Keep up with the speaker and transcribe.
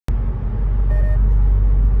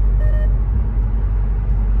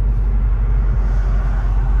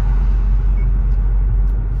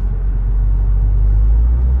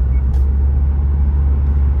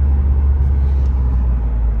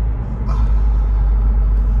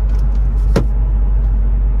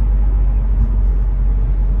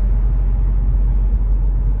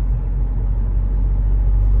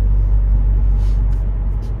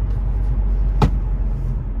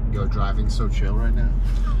It's so chill right now.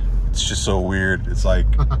 It's just so weird. It's like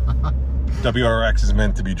WRX is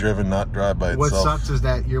meant to be driven, not drive by itself. What sucks is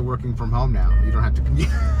that you're working from home now. You don't have to commute.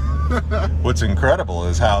 What's incredible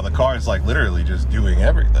is how the car is like literally just doing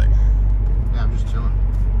everything. Yeah, I'm just chilling.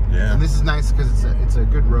 Yeah. And this is nice because it's a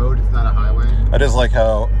good road. It's not a highway. I just like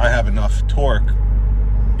how I have enough torque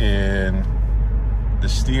in the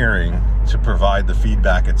steering to provide the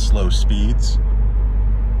feedback at slow speeds.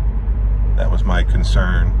 That was my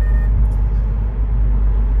concern.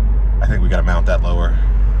 I think we got to mount that lower.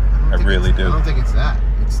 I really do. I don't think it's that.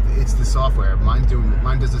 It's the software. Mine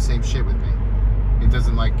does the same shit with me. It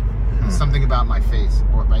doesn't like something about my face,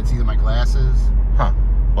 or it's either my glasses. Huh.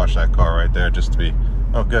 Watch that car right there, just to be.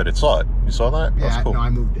 Oh, good. It saw it. You saw that? Yeah. That's cool. No, I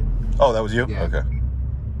moved it. Oh, that was you? Yeah. Okay.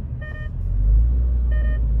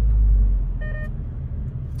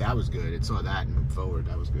 That was good. It saw that and moved forward.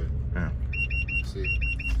 That was good. Yeah. See,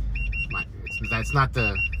 that's not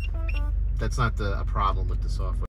a problem with the software.